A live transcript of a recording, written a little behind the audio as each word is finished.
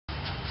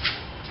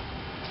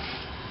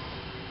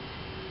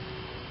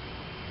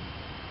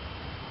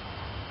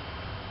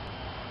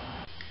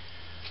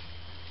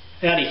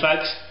Howdy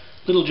folks,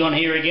 Little John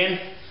here again.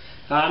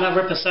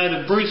 Another episode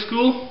of Brew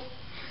School,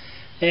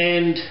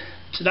 and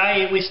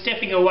today we're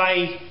stepping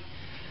away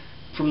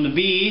from the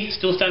beer,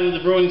 still staying with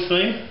the brewing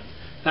theme.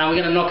 We're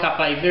going to knock up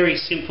a very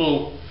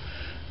simple,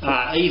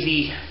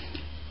 easy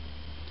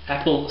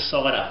apple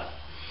cider.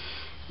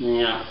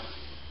 Now,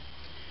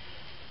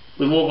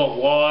 we've all got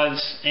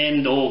wives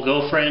and or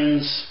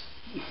girlfriends,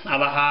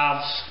 other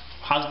halves,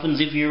 husbands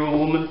if you're a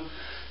woman,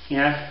 you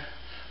know,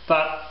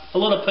 but a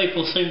lot of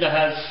people seem to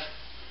have,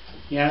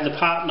 you know, the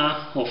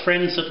partner or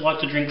friends that like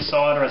to drink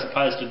cider as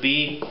opposed to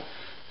beer.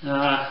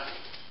 I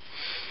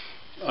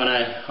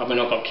mean,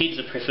 I've got kids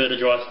that prefer to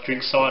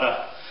drink cider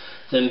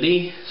than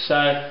beer,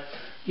 so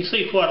you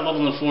see quite a lot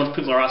on the forums.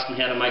 People are asking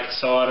how to make a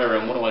cider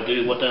and what do I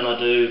do, what don't I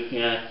do, you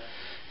know,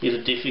 is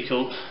it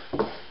difficult?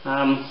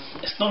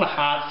 It's not a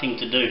hard thing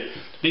to do.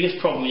 The biggest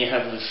problem you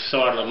have with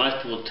cider that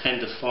most people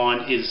tend to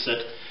find is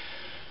that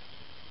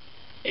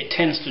it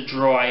tends to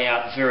dry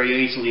out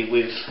very easily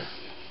with,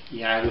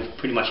 you know, with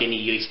pretty much any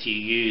yeast you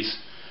use,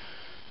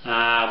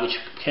 which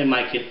can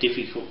make it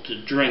difficult to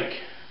drink.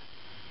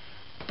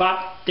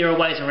 But there are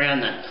ways around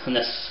that, and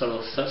that's sort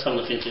of some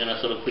of the things we're going to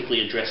sort of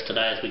quickly address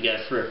today as we go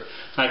through.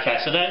 Okay,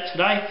 so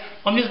today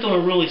I'm just doing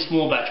a really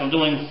small batch.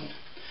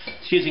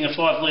 It's using a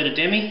 5 litre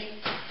demi.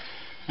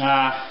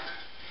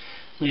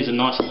 These are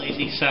nice and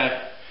easy, so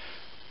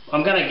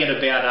I'm going to get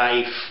about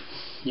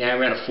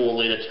around a 4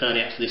 litre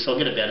turnout for this. I'll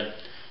get about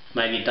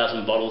maybe a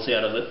dozen bottles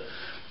out of it.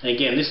 And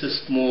again, this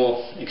is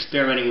more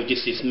experimenting with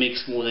just this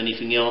mix more than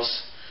anything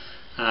else.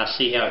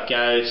 See how it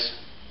goes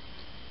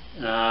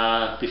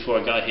before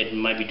I go ahead and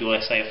maybe do a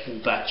full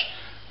batch.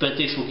 But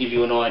this will give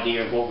you an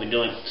idea of what we're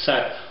doing.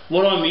 So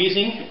what I'm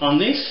using on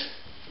this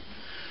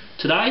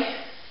today,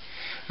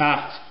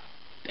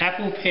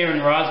 apple, pear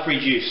and raspberry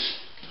juice.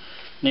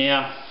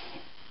 Now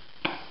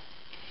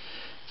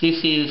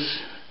this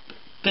is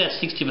about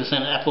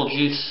 60% apple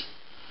juice.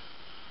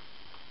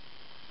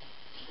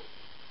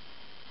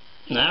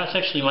 No, it's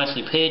actually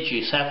mostly pear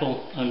juice,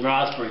 apple and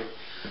raspberry.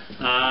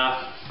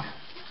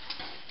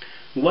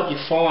 What you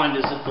find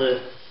is that the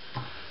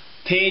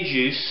pear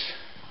juice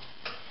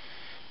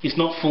is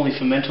not fully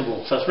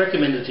fermentable, so it's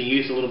recommended to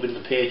use a little bit of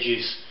the pear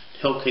juice to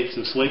help keep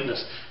some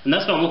sweetness, and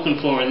that's what I'm looking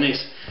for in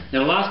this.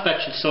 Now, the last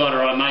batch of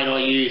cider I made, I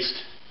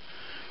used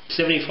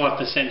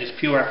 75% just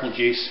pure apple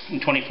juice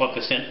and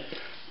 25%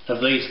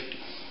 of this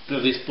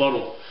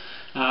bottle.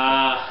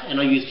 And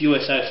I used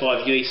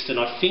USO5 yeast, and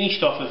I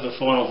finished off with the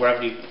final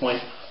gravity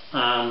point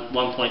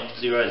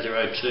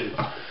 1.002.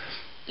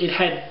 It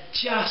had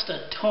just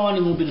a tiny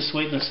little bit of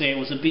sweetness there. It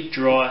was a bit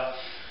dry.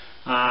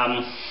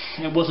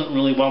 It wasn't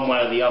really one way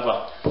or the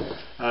other.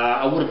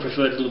 I would have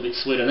preferred a little bit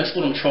sweeter, and that's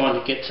what I'm trying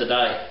to get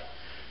today.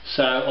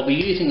 So I'll be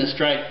using the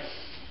straight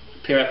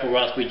pear apple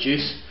raspberry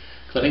juice,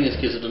 because I think this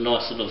gives it a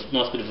nice bit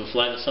of a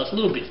flavour. So it's a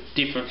little bit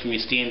different from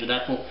your standard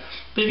apple.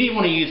 But if you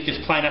want to use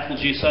just plain apple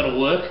juice, that'll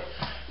work.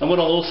 And what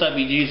I'll also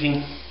be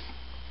using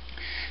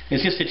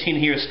is just a tin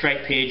here of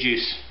straight pear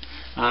juice.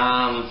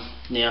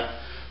 Now,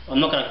 I'm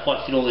not going to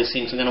quite fit all these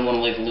things. I'm going to want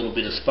to leave a little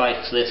bit of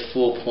space. So there's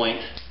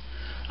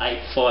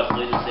 4.85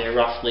 litres there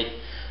roughly.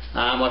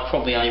 I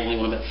probably only really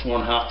want about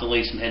 4.5 to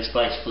leave some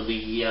headspace for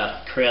the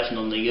krausen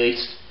on the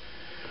yeast.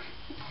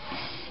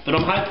 But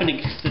I'm hoping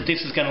that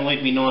this is going to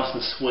leave me nice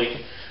and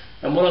sweet.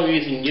 And what I'm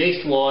using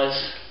yeast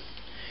wise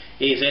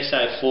is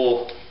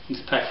SO4.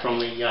 It's packed from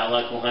the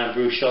local home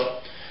brew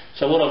shop.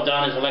 So what I've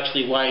done is I've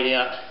actually weighed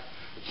out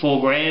 4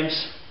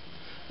 grams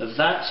of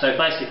that, so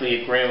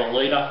basically a gram a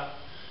litre,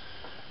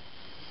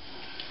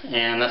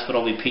 and that's what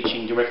I'll be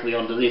pitching directly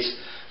onto this.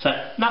 So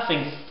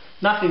nothing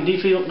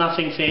difficult,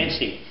 nothing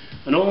fancy,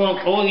 and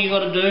all you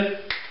got to do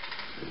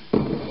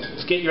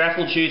is get your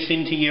apple juice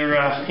into your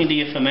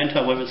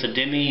fermenter, whether it's a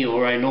demi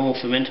or a normal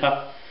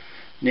fermenter.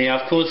 Now,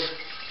 of course,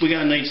 we're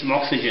going to need some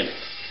oxygen,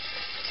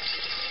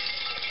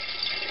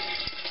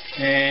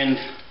 and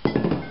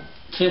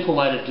simple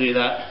way to do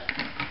that: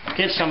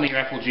 get some of your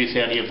apple juice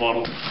out of your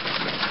bottle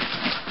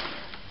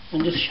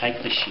and just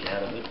shake the shit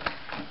out of it.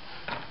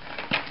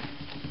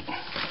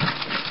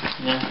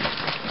 Now,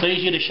 it's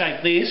easier to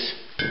shake this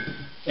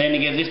than to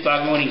get this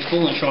bugger when he's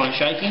full and try and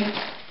shake him.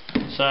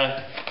 So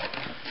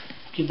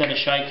give that a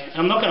shake.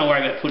 I'm not going to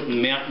worry about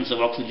putting mountains of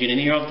oxygen in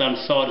here. I've done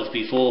ciders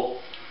before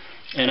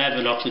and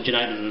haven't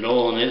oxygenated at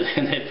all,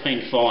 and they've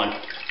been fine.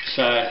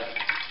 So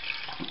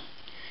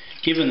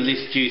given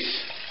this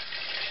juice,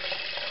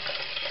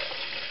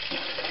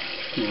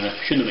 you know,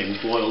 shouldn't have been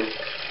boiled,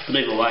 but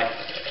either way,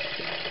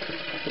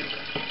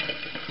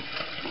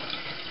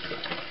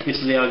 this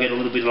is how I get a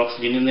little bit of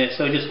oxygen in there.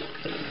 So just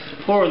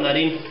pouring that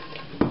in,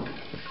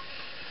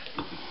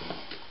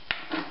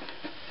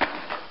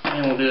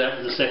 and we'll do that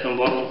with the second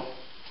bottle.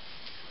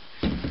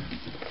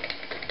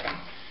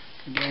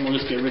 Again, we'll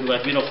just get rid of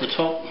that bit off the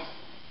top.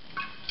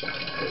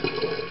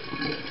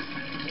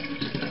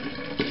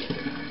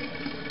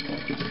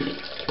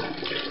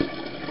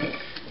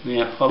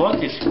 Now, I like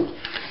this.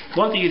 I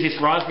like to use this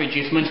raspberry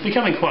juice. I mean, it's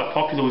becoming quite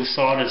popular with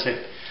ciders. You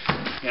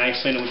know, you've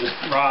seen it with just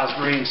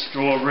raspberry and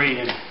strawberry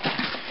and,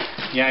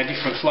 you know,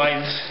 different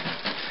flavours.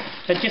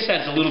 It just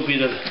adds a little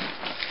bit of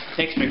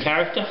extra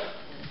character.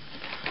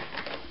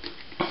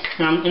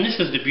 And this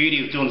is the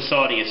beauty of doing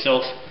cider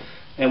yourself,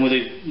 and with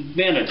the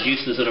amount of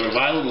juices that are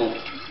available,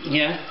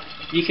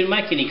 you can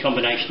make any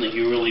combination that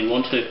you really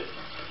want to.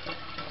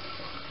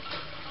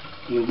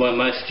 You buy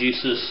most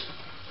juices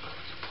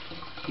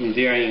in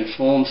varying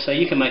forms, so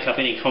you can make up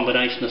any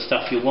combination of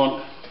stuff you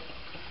want.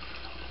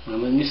 I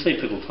mean, you see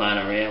people playing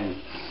around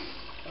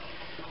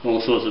with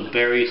all sorts of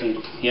berries and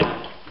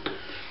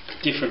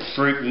different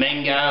fruit,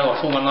 mango.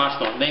 I saw one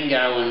last night, mango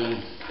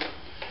and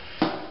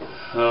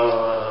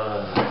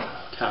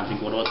can't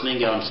think what it was,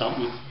 mango and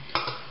something.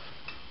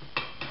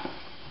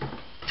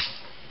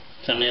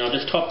 So now I'll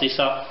just top this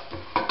up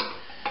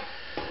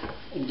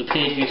with the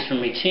pear juice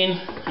from my tin,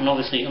 and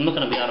obviously I'm not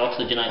going to be able to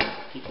oxygenate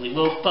particularly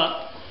well,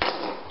 but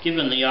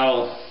given the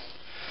old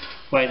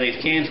way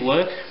these cans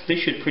work, this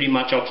should pretty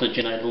much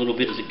oxygenate a little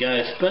bit as it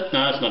goes, but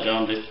no, it's not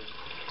going to.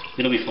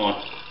 It'll be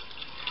fine.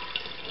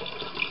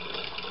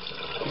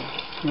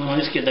 I'll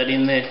just get that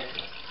in there.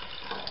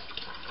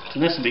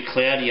 And that's a bit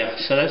cloudier,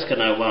 so that's going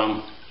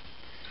to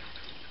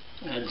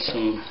add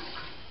some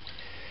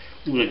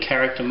little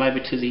character maybe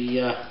to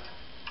the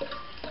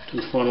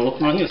final look.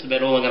 And I think that's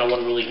about all I'm going to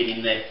want to really get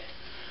in there.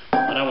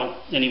 I don't want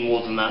any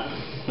more than that.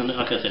 And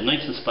like I said,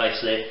 need some space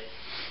there.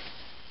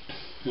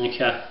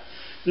 Okay.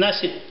 And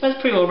that's it.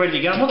 That's pretty well ready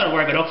to go. I'm not going to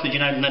worry about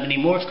oxygenating that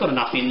anymore. It's got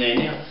enough in there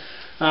now.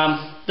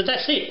 But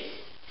that's it.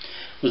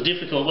 It was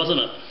difficult, wasn't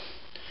it?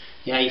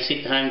 You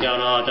sit at home going,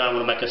 oh, I don't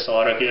want to make a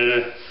cider.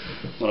 A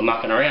lot of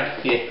mucking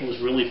around. Yeah, it was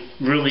really,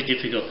 really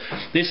difficult.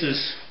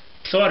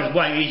 Cider's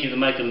way easier to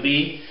make than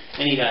beer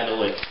any day of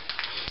the week.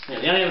 Now,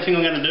 the only other thing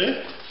I'm going to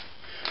do,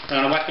 I'm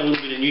going to whack a little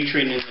bit of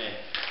nutrient in there.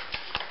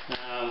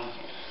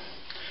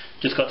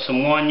 Just got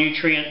some wine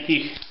nutrient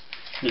here.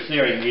 There's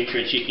various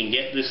nutrients you can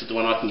get. This is the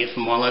one I can get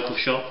from my local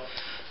shop.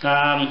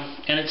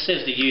 And it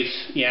says to use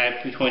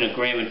between 1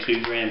 gram and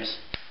 2 grams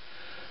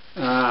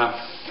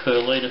per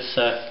litre.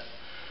 So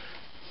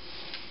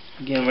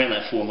again, around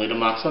that 4 litre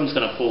mark. So I'm just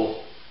going to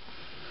pour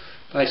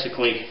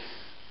basically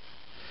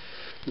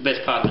the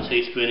best part of a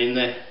teaspoon in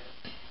there.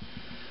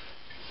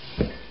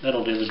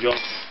 That'll do the job.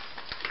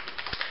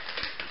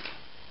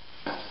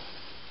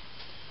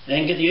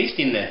 And get the yeast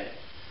in there.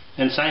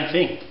 And same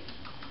thing.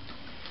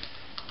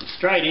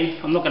 Straight in.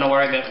 I'm not going to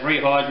worry about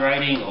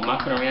rehydrating or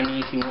mucking around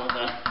anything like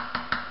that.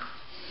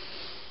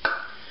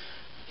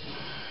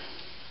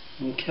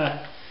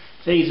 Okay.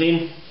 These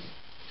in.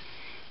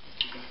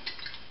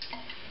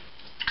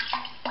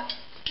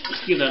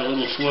 Just give that a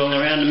little swirl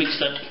around to mix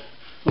that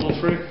all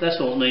through. That's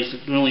all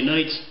it really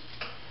needs.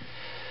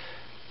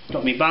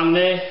 Got my bung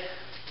there.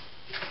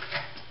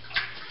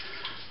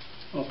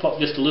 I'll pop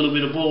just a little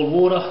bit of boiled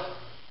water.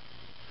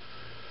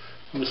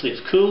 Obviously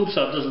it's cooled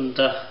so it doesn't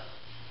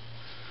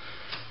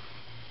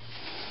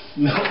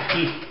melt.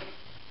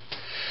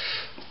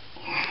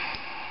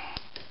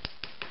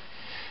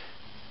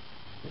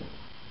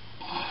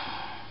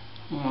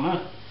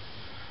 Alright.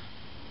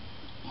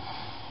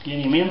 Get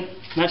him in.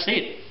 That's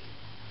it.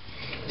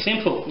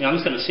 Simple. Now I'm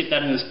just going to sit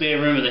that in the spare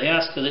room of the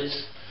house because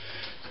it's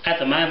at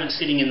the moment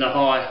sitting in the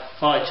high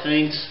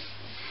teens.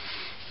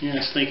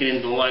 Sneaking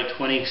into the low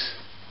 20s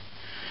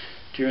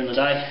during the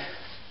day.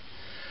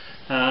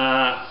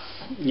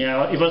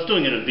 If I was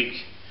doing it in a big,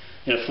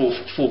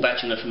 full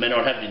batch in the fermenter,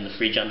 I'd have it in the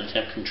fridge under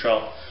temp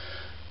control.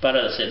 But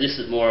as I said, this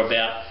is more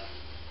about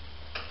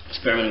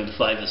experimenting with the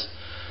flavours.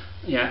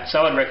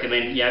 So I'd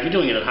recommend, if you're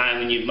doing it at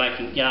home and you're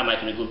making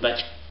a good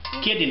batch,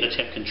 get in the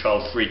temp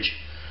controlled fridge.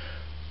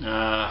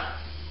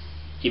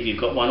 If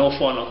you've got one, or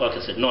find, like I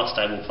said, nice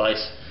stable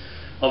place.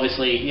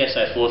 Obviously,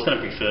 SO4 is going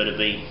to prefer to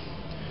be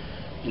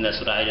in that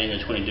sort of 18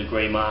 to 20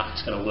 degree mark.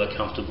 It's going to work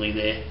comfortably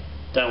there.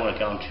 Don't want to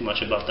go on too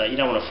much above that. You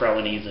don't want to throw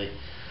any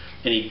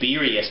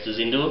beery esters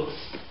into it.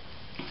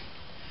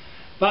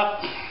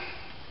 But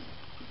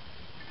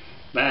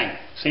bang,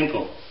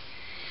 simple.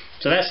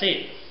 So that's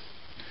it.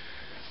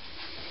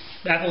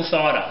 Apple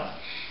cider,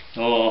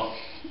 or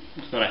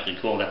it's not actually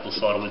called apple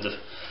cider with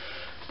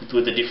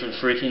the different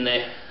fruit in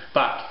there,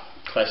 but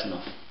close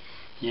enough.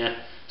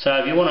 So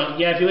if you want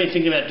to, if you're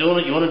thinking about doing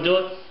it, you want to do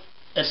it.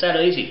 It's that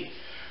easy.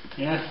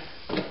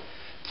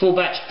 Full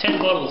batch, 10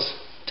 bottles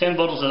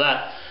of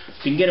that.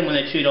 You can get them when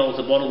they're $2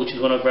 a bottle, which is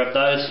when I grab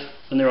those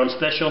when they're on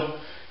special.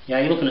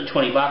 You're looking at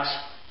 20 bucks.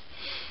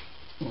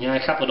 A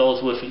couple of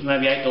dollars worth,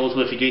 maybe $8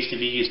 worth of yeast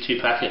if you use 2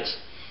 packets.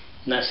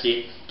 And that's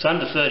it. It's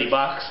under 30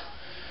 bucks.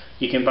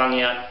 You can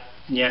bung out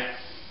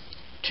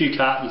 2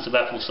 cartons of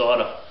apple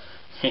cider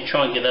and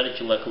try and get that at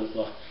your local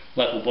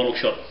bottle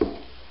shop.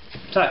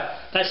 So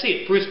that's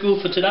it. Brew school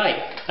for today.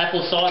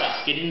 Apple cider.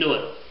 Get into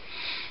it.